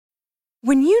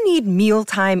When you need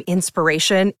mealtime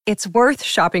inspiration, it's worth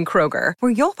shopping Kroger,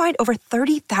 where you'll find over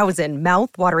 30,000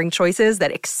 mouth-watering choices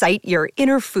that excite your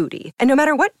inner foodie. And no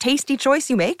matter what tasty choice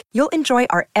you make, you'll enjoy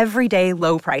our everyday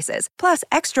low prices, plus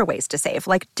extra ways to save,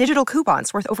 like digital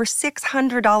coupons worth over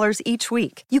 $600 each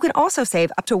week. You can also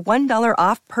save up to $1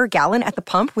 off per gallon at the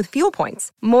pump with fuel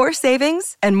points. More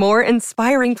savings and more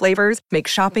inspiring flavors make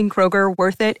shopping Kroger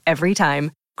worth it every time.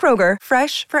 Kroger,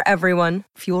 fresh for everyone.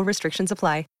 Fuel restrictions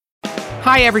apply.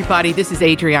 Hi, everybody. This is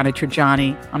Adriana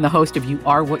Trajani. I'm the host of You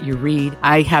Are What You Read.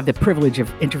 I have the privilege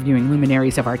of interviewing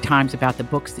luminaries of our times about the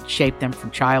books that shaped them from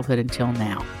childhood until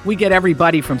now. We get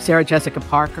everybody from Sarah Jessica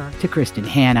Parker to Kristen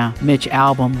Hanna, Mitch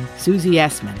Albom, Susie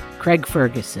Essman, Craig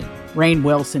Ferguson, Rainn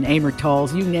Wilson, Amor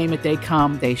Tolls, you name it, they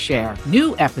come, they share.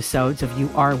 New episodes of You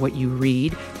Are What You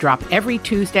Read drop every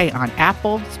Tuesday on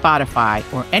Apple, Spotify,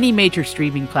 or any major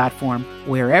streaming platform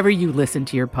wherever you listen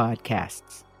to your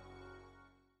podcasts.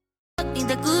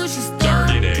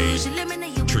 Started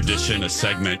a tradition, a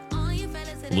segment,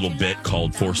 a little bit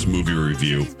called Forced Movie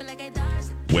Review,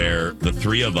 where the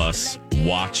three of us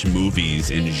watch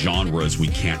movies in genres we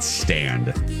can't stand,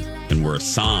 and we're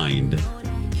assigned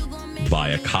by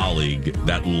a colleague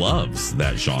that loves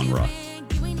that genre.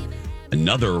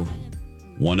 Another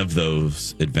one of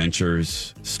those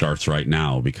adventures starts right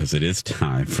now because it is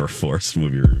time for Forced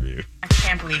Movie Review. I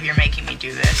can't believe you're making me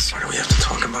do this. Why do we have to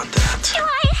talk about that? Do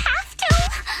I have to?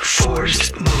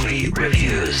 Forced Movie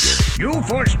Reviews. You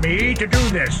forced me to do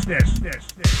this.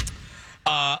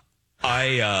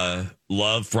 I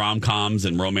love rom-coms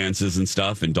and romances and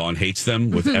stuff, and Dawn hates them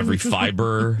with every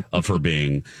fiber of her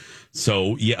being.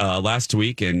 So, last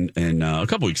week and a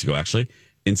couple weeks ago, actually,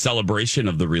 in celebration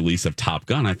of the release of Top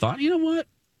Gun, I thought, you know what?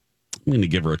 I'm going to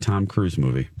give her a Tom Cruise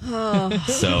movie.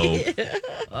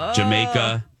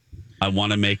 Jamaica, I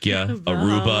Want to Make You,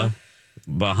 Aruba,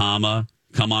 Bahama,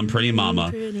 Come On Pretty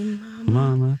Mama.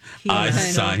 Mama. I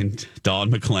signed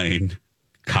Dawn McLean,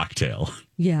 Cocktail.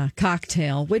 Yeah,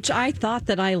 Cocktail, which I thought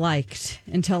that I liked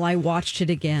until I watched it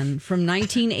again from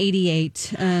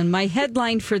 1988. And my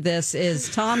headline for this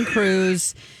is Tom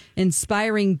Cruise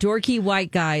inspiring dorky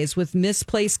white guys with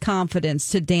misplaced confidence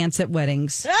to dance at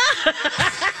weddings.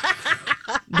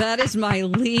 That is my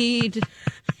lead.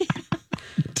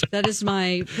 That is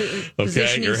my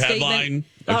positioning your statement. Headline.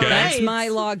 Okay. That's my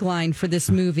log line for this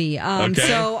movie. So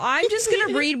I'm just going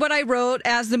to read what I wrote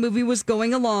as the movie was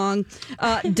going along.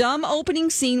 Dumb opening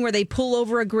scene where they pull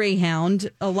over a Greyhound.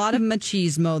 A lot of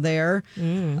machismo there.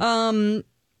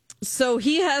 So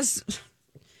he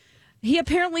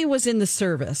apparently was in the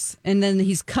service, and then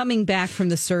he's coming back from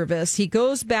the service. He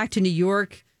goes back to New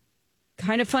York.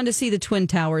 Kind of fun to see the Twin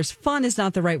Towers. Fun is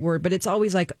not the right word, but it's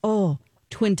always like, oh,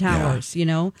 Twin Towers, you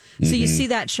know? So you see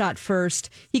that shot first.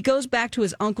 He goes back to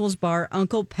his uncle's bar,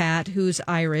 Uncle Pat, who's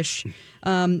Irish,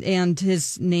 and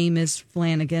his name is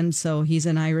Flanagan, so he's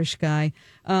an Irish guy.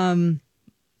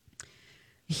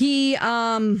 He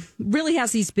really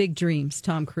has these big dreams,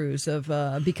 Tom Cruise, of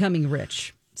becoming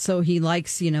rich. So he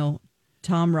likes,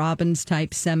 Tom Robbins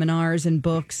type seminars and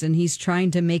books, and he's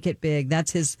trying to make it big.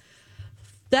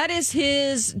 That is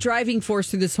his driving force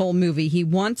through this whole movie. He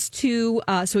wants to,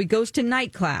 so he goes to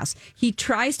night class. He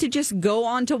tries to just go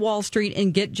onto Wall Street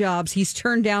and get jobs. He's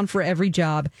turned down for every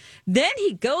job. Then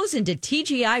he goes into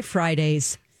TGI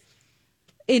Fridays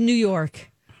in New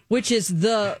York, which is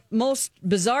the most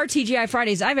bizarre TGI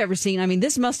Fridays I've ever seen. I mean,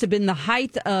 this must have been the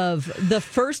height of the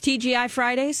first TGI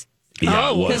Fridays.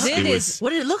 Yeah, because it is.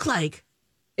 What did it look like?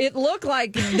 It looked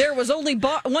like there was only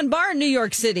one bar in New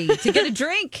York City to get a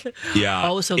drink. Yeah.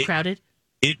 Oh, it was so crowded.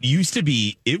 It used to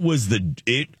be,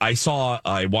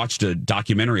 I watched a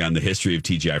documentary on the history of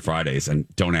TGI Fridays, and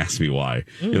don't ask me why.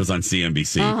 It was on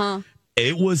CNBC. Uh-huh.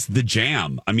 It was the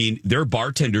jam. I mean, their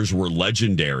bartenders were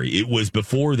legendary. It was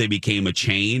before they became a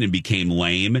chain and became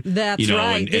lame. That's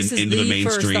right. And this is into the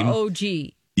mainstream. First, the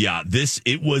OG. Yeah,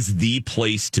 it was the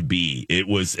place to be. It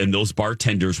was, and those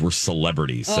bartenders were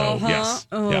celebrities. So yes.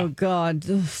 Oh God,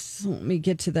 let me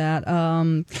get to that.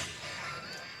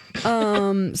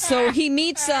 So he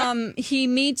meets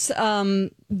the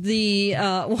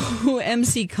who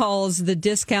MC calls the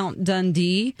Discount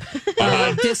Dundee,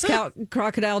 Discount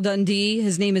Crocodile Dundee.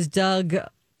 His name is Doug.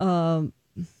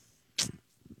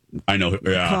 I know,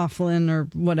 yeah. Coughlin or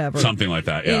whatever. Something like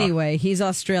that, yeah. Anyway, he's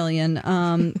Australian.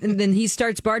 And then he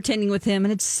starts bartending with him,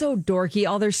 and it's so dorky.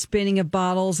 All they're spinning of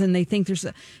bottles, and they think just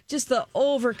the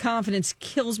overconfidence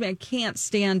kills me. I can't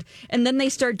stand. And then they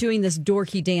start doing this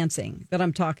dorky dancing that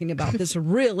I'm talking about. This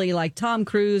really like Tom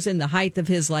Cruise in the height of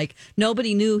his,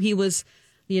 nobody knew he was,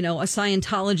 a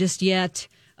Scientologist yet.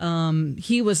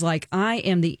 He was like, I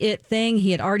am the it thing.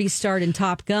 He had already starred in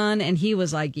Top Gun, and he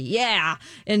was like, yeah.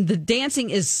 And the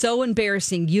dancing is so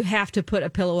embarrassing. You have to put a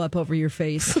pillow up over your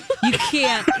face.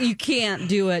 You can't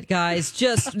do it, guys.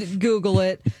 Just Google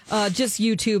it. Just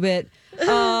YouTube it.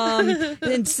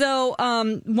 And so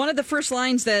one of the first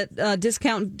lines that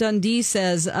Discount Dundee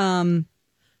says,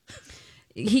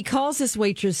 he calls this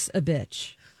waitress a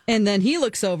bitch. And then he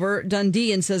looks over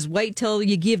Dundee and says, wait till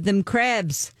you give them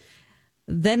crabs.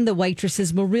 Then the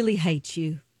waitresses will really hate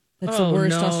you. That's the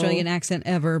worst Australian accent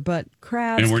ever, but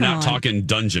crabs. And we're not talking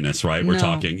Dungeness, right? We're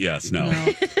talking,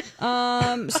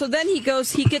 no. So then he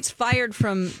gets fired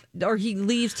he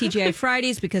leaves TGI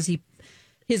Fridays because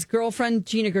his girlfriend,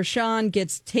 Gina Gershon,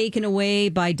 gets taken away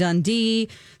by Dundee.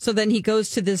 So then he goes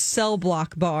to this cell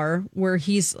block bar where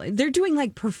they're doing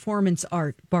like performance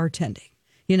art bartending.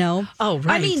 You know? Oh,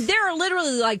 right. I mean, there are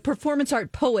literally like performance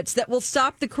art poets that will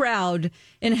stop the crowd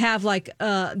and have like,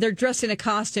 they're dressed in a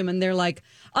costume and they're like,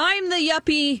 I'm the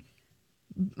yuppie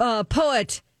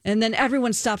poet. And then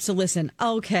everyone stops to listen.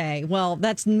 Okay, well,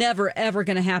 that's never, ever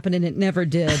going to happen. And it never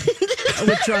did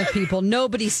with drunk people.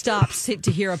 Nobody stops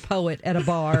to hear a poet at a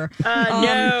bar.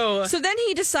 No. So then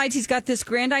he decides he's got this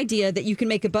grand idea that you can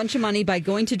make a bunch of money by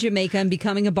going to Jamaica and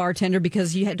becoming a bartender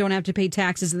because you don't have to pay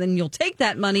taxes. And then you'll take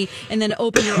that money and then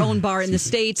open your own bar in the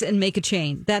States and make a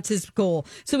chain. That's his goal.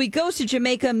 So he goes to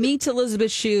Jamaica, meets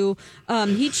Elizabeth Shue.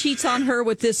 He cheats on her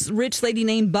with this rich lady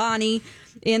named Bonnie.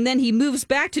 And then he moves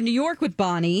back to New York with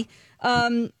Bonnie.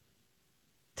 What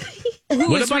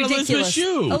about Elizabeth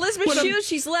Shue? Elizabeth Shue,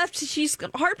 she's left. She's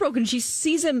heartbroken. She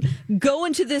sees him go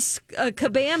into this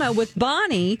cabana with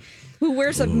Bonnie, who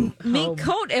wears a mink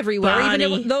coat everywhere,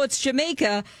 even though it's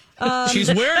Jamaica.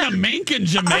 She's wearing a mink in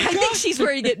Jamaica? I think she's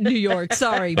wearing it in New York.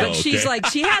 Sorry. But she's like,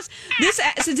 she has this,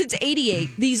 since it's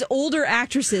 88, these older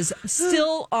actresses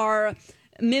still are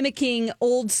mimicking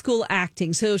old school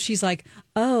acting. So she's like,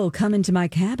 oh, come into my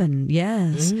cabin.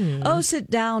 Yes. Oh,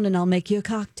 sit down and I'll make you a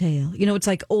cocktail. You know, it's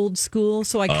like old school.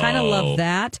 So I kind of love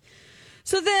that.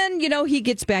 So then, you know, he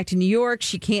gets back to New York.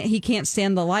 He can't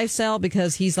stand the lifestyle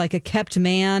because he's like a kept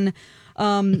man.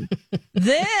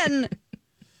 Then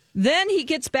he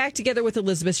gets back together with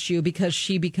Elizabeth Shue because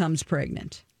she becomes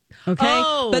pregnant. Okay.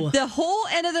 But the whole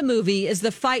end of the movie is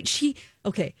the fight.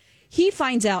 He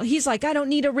finds out, he's like, I don't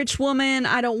need a rich woman.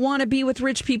 I don't want to be with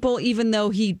rich people, even though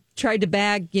he tried to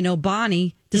bag,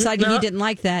 Bonnie, decided he didn't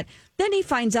like that. Then he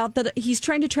finds out that he's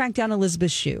trying to track down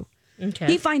Elizabeth Shue. Okay.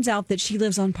 He finds out that she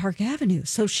lives on Park Avenue.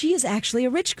 So she is actually a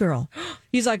rich girl.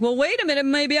 He's like, well, wait a minute.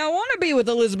 Maybe I want to be with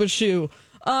Elizabeth Shue.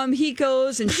 He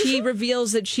goes and she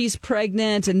reveals that she's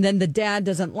pregnant, and then the dad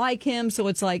doesn't like him. So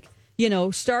it's like,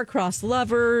 star-crossed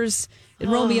lovers,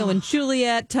 Romeo and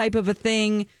Juliet type of a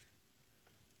thing.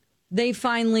 They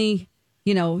finally,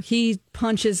 he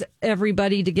punches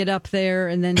everybody to get up there,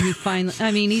 and then he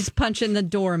he's punching the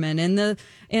doorman and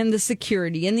the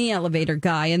security and the elevator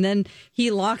guy, and then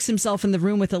he locks himself in the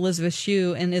room with Elizabeth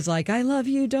Shue and is like, I love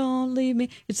you, don't leave me.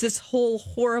 It's this whole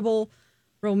horrible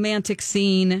romantic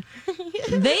scene.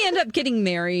 They end up getting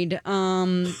married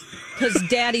because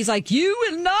Daddy's like, you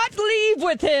will not leave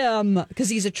with him, because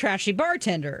he's a trashy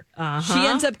bartender. She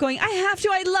ends up going,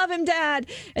 I love him, Dad.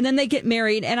 And then they get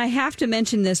married, and I have to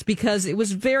mention this because it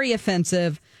was very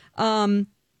offensive.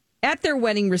 At their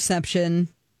wedding reception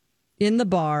in the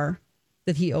bar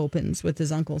that he opens with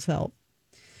his uncle's help,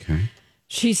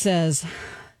 she says,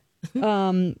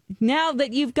 now that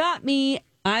you've got me,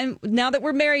 now that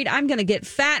we're married, I'm going to get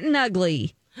fat and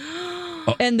ugly.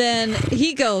 And then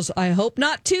he goes, I hope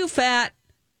not too fat.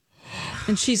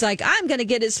 And she's like, I'm going to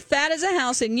get as fat as a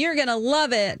house and you're going to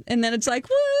love it. And then it's like,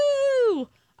 woo!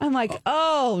 I'm like,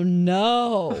 oh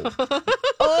no.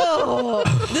 Oh,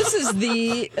 this is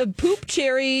the poop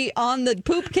cherry on the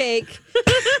poop cake.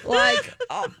 Like,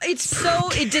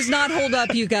 it does not hold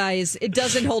up, you guys. It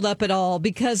doesn't hold up at all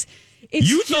because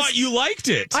thought you liked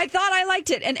it. I thought I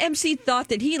liked it. And MC thought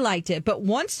that he liked it. But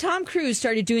once Tom Cruise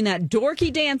started doing that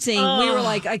dorky dancing, we were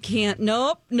like, I can't.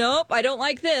 Nope. I don't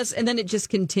like this. And then it just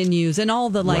continues. And all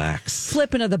the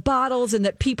flipping of the bottles and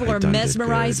that people are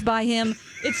mesmerized by him.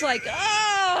 It's like,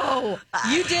 oh,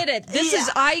 you did it.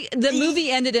 The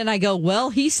movie ended and I go, well,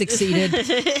 he succeeded.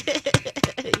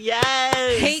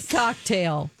 Yes. Hate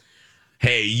cocktail.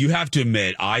 Hey, you have to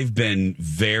admit, I've been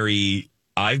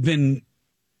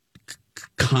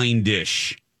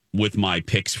kindish with my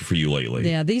picks for you lately.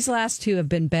 Yeah, these last two have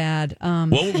been bad. Well,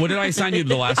 what did I assign you to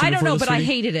the last one? I don't know, but I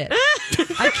hated it.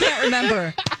 I can't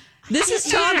remember. This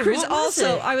is Tom Cruise.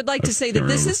 Also, I would like to say that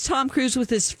this is Tom Cruise with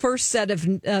his first set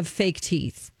of fake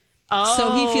teeth.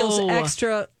 So he feels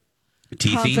extra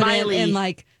confident and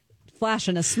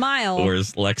flashing a smile. Or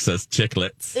as Lex says,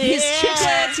 chiclets. His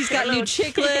chiclets. He's got new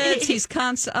chiclets. He's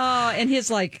constant. Oh, and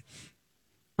his like,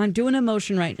 I'm doing a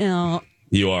motion right now.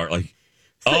 You are like,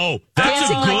 oh, that's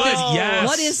a Dancing good. like this. Yes.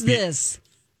 What is this?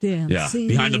 Dancing. Yeah,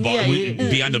 behind the bar.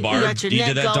 Behind the bar. You got your you neck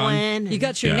did that, Dawn? going. You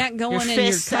got your Yeah. neck going Your and you're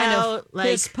fists kind out, of like-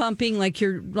 fist pumping like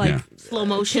you're like Yeah. Slow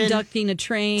motion. conducting a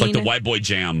train. It's like the white boy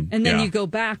jam. And then Yeah. you go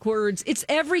backwards. It's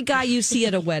every guy you see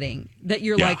at a wedding that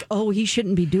you're Yeah. like, oh, he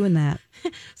shouldn't be doing that.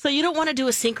 So you don't want to do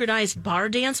a synchronized bar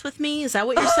dance with me? Is that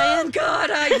what you're saying? Oh, God,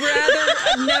 I'd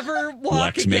rather never walk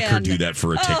Lex, again. make her do that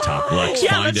for a TikTok. Lex,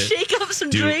 Yeah, find let's it. shake up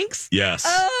some Do- drinks. Yes.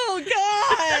 Oh,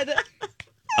 God.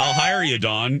 I'll hire you,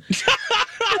 Dawn.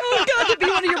 Oh, God, to be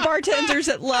one of your bartenders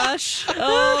at Lush.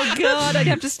 Oh, God, I'd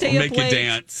have to stay I'll up make late. you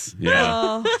dance.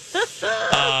 Yeah.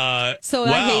 So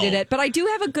wow. I hated it. But I do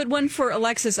have a good one for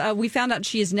Alexis. We found out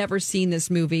she has never seen this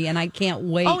movie, and I can't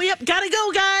wait. Oh, yep. Gotta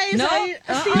go, guys. No.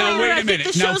 See you No, later. wait a I think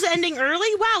minute. the No. show's ending early.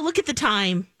 Wow, look at the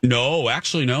time. No,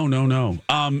 actually, no.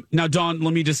 Now, Dawn,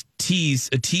 let me just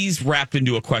tease wrapped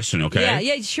into a question, okay?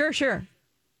 Yeah, sure.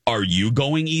 Are you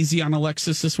going easy on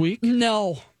Alexis this week?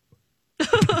 No.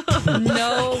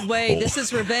 No way. This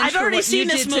is revenge I've for already what seen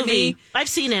you this did to movie. me. I've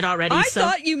seen it already. I so.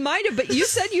 thought you might have, but you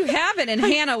said you haven't. And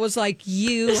Hannah was like,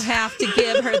 you have to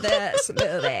give her this movie.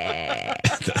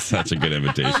 That's such a good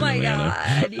invitation, Oh, my Atlanta.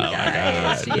 God. You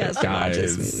guys. She has to watch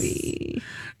this movie.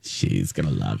 She's going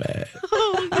to love it.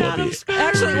 Oh, God, I'm scared.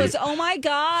 Actually, it was, oh, my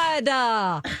God.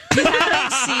 You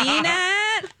haven't seen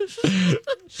it?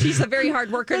 She's a very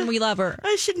hard worker, and we love her.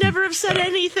 I should never have said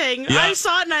anything. Yeah. I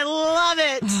saw it and I love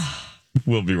it.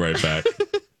 We'll be right back.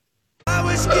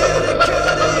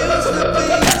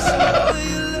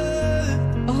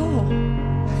 Oh.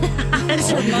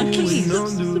 It's a monkey.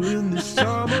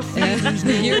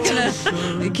 You're going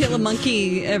to kill a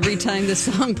monkey every time the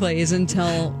song plays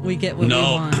until we get what we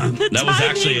No, want. that was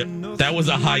actually that was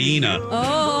a hyena.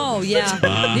 Oh,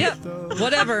 yeah. Yep.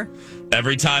 Whatever.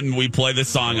 Every time we play this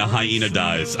song, a hyena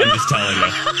dies. I'm just telling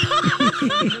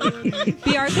you.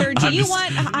 B. Arthur, do I'm you just-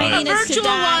 want A hyenas to virtual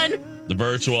die? one. The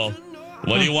virtual.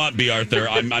 What do you want, B. Arthur?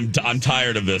 I'm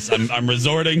tired of this. I'm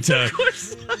resorting to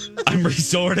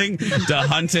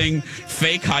hunting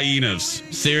fake hyenas.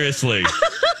 Seriously.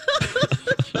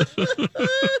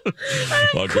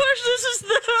 Of course, this is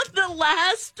the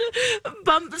last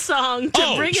bump song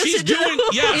to bring us into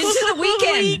Into the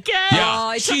weekend. Yeah,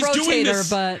 Oh, it's she's a doing rotator, this-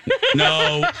 but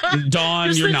No, Dawn,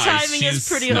 Just you're the nice. timing is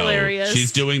pretty hilarious.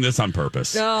 She's doing this on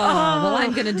purpose. well,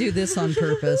 I'm going to do this on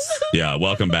purpose. Yeah,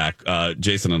 welcome back.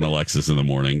 Jason and Alexis in the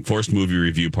morning. Forced movie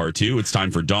review part 2. It's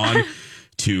time for Dawn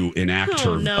to enact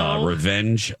her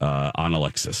revenge on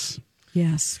Alexis.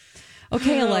 Yes.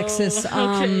 Okay, Alexis.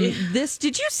 okay.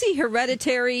 Did you see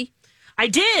Hereditary? I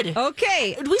did.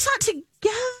 Okay. We saw it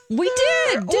together. We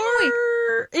did,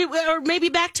 didn't or maybe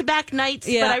back-to-back nights,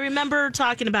 Yeah. but I remember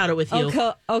talking about it with you.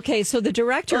 Okay, so the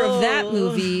director of that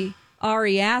movie,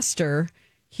 Ari Aster,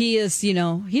 he is,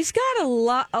 he's got a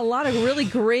lot of really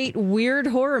great weird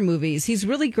horror movies. He's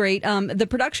really great. The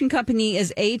production company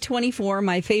is A24,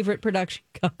 my favorite production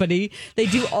company. They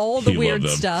do all the You weird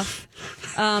love them. stuff.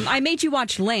 I made you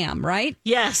watch Lamb, right?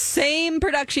 Yes. Same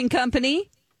production company.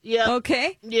 Yeah.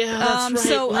 Okay. Yeah, that's right,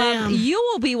 So Lamb. you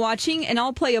will be watching, and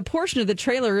I'll play a portion of the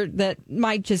trailer that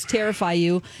might just terrify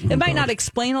you. It might not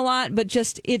explain a lot, but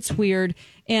just it's weird.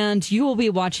 And you will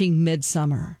be watching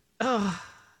Midsummer.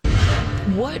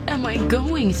 What am I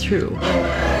going through?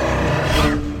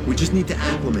 We just need to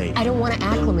acclimate. I don't want to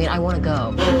acclimate. I want to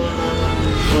go.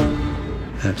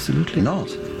 Absolutely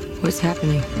not. What's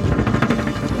happening?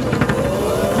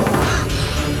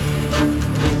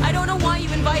 I don't know why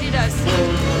you invited us.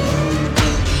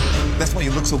 That's why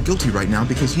you look so guilty right now,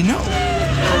 because you know.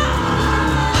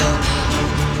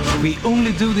 We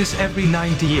only do this every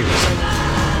 90 years.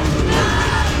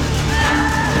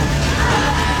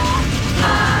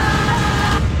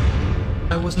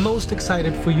 I was most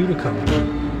excited for you to come.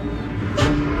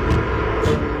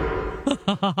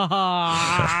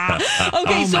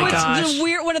 Okay, so it's gosh.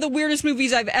 one of the weirdest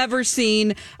movies I've ever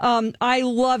seen. I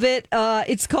love it.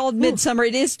 It's called Midsummer.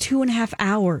 It is 2.5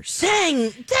 hours.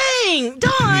 Dang,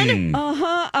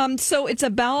 Dawn. So it's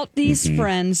about these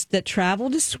friends that travel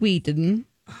to Sweden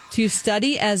to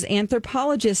study as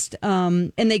anthropologists,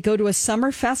 and they go to a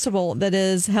summer festival that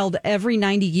is held every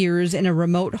 90 years in a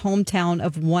remote hometown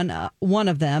of one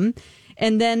of them.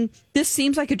 And then this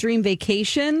seems like a dream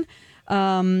vacation.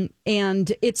 And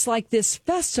it's like this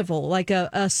festival, like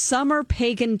a summer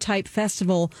pagan type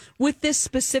festival with this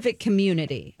specific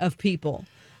community of people.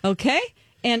 Okay.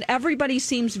 and everybody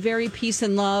seems very peace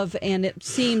and love, and they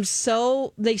seem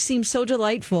so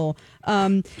delightful.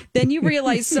 Then you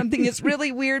realize something is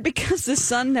really weird because the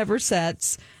sun never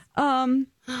sets.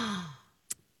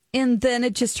 And then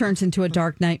it just turns into a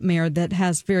dark nightmare that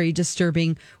has very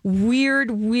disturbing,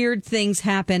 weird things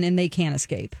happen, and they can't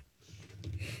escape.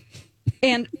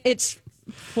 And it's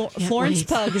Florence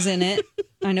Pugh is in it.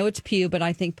 I know it's Pugh, but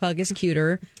I think Pugh is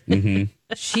cuter. Mm-hmm.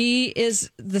 She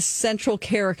is the central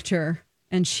character,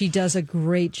 and she does a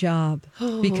great job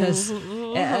because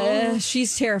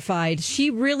she's terrified. She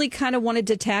really kind of wanted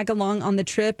to tag along on the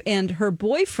trip, and her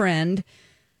boyfriend,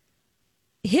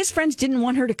 his friends didn't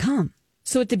want her to come.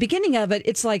 So at the beginning of it,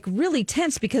 it's like really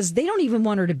tense because they don't even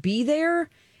want her to be there.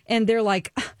 And they're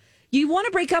like, you want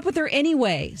to break up with her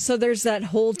anyway. So there's that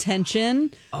whole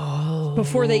tension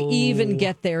before they even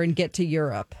get there and get to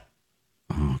Europe.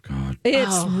 Oh, God.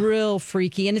 It's real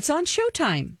freaky. And it's on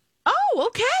Showtime. Oh,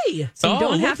 okay. So you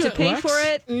don't have to pay for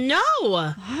it. No.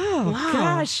 Oh, wow.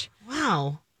 Gosh.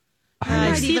 Wow.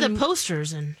 I see the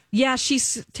posters and yeah,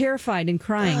 she's terrified and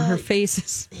crying. Her face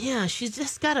is she's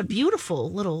just got a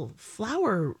beautiful little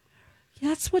flower.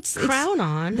 That's what's crown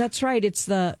on. That's right. It's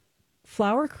the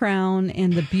flower crown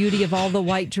and the beauty of all the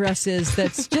white dresses.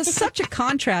 That's just such a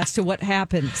contrast to what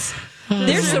happens.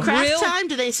 There's a craft time.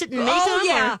 Do they sit and make them? Oh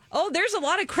yeah. Oh, there's a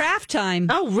lot of craft time.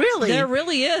 Oh really? There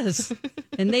really is.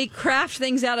 And they craft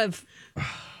things out of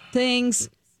things,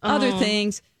 other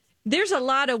things. There's a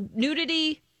lot of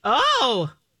nudity.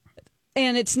 Oh,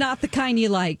 and it's not the kind you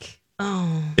like.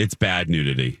 Oh, it's bad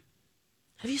nudity.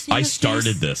 Have you seen? I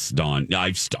started this, Dawn.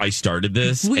 I started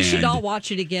this. We should all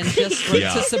watch it again just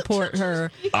to support her.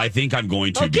 I think I'm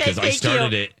going to because I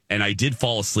started it and I did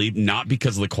fall asleep, not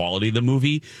because of the quality of the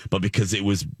movie, but because it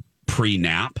was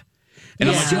pre-nap. And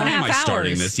I'm like, why am I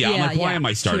starting this? Yeah, I'm like, why am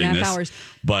I starting this? Hours.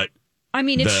 But I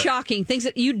mean, it's shocking. Things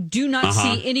that you do not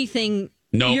see anything.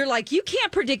 No. You're like, you can't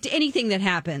predict anything that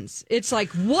happens. It's like,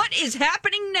 what is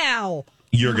happening now?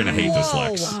 You're going to hate this,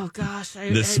 Lex. Oh, gosh.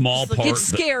 The small part. It's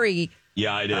scary.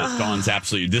 Yeah, it is. Dawn's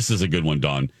absolutely. This is a good one,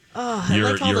 Dawn. Oh, I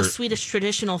like all the Swedish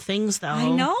traditional things, though. I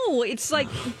know. It's like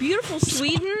beautiful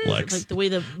Sweden. Lex. Like the way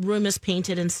the room is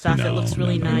painted and stuff. It looks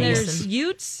really nice. And there's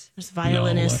Utes. There's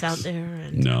violinists out there.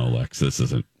 And no, Lex, this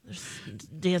isn't. There's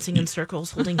dancing in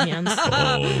circles, holding hands.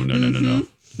 Oh, no.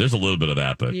 There's a little bit of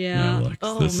that, but yeah. No, Lex,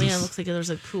 oh, man. It looks like there's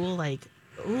a cool, like,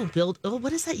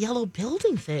 what is that yellow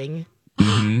building thing?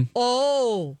 Mm-hmm.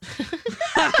 Oh.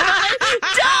 Done!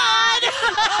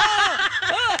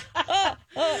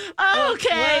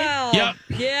 Okay. Wow. Yep.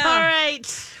 Yeah. All right.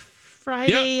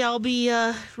 Friday, I'll be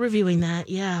reviewing that.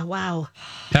 Yeah, wow.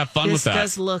 Have fun with that. This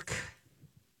does look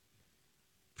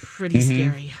pretty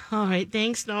scary. All right,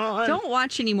 thanks, Dawn. Don't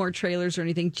watch any more trailers or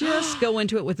anything. Just go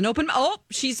into it with an open... Oh,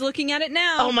 she's looking at it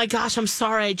now. Oh, my gosh, I'm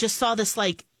sorry. I just saw this,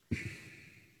 like,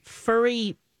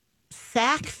 furry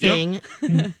sack thing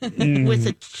with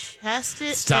a chest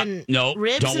and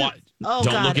ribs. Don't watch. Oh,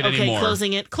 don't God. look at okay, anymore.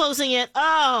 Closing it.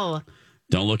 Oh.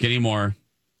 Don't look anymore.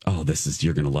 Oh,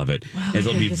 you're going to love it. Wow,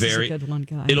 It'll be this is a good one,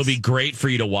 guys. It'll be great for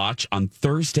you to watch on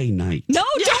Thursday night. No,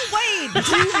 don't wait. Do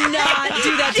not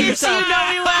do that to yourself. You know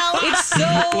me well. It's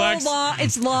so long.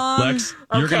 It's long. Lex,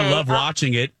 you're going to love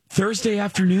watching it Thursday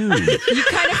afternoon. You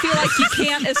kind of feel like you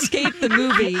can't escape the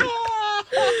movie.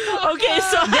 Okay,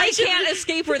 so they can't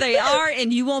escape where they are,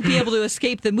 and you won't be able to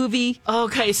escape the movie.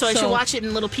 Okay, so I should watch it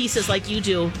in little pieces like you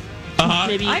do.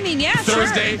 Maybe. I mean, yeah,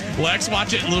 Thursday. Sure. Lex,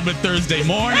 watch it a little bit Thursday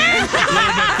morning, a little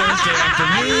bit Thursday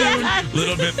afternoon, a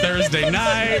little bit Thursday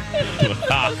night.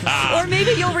 Or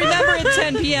maybe you'll remember at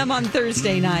 10 p.m. on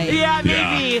Thursday night. Yeah,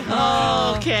 maybe. Yeah.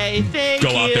 Oh, okay, thank you.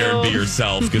 Go out there and be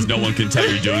yourself because no one can tell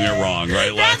you're doing it wrong,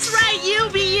 right, Lex? That's right, you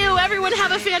be you. Everyone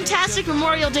have a fantastic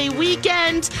Memorial Day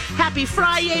weekend. Happy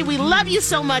Friday. We love you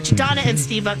so much. Donna and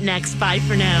Steve up next. Bye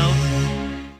for now.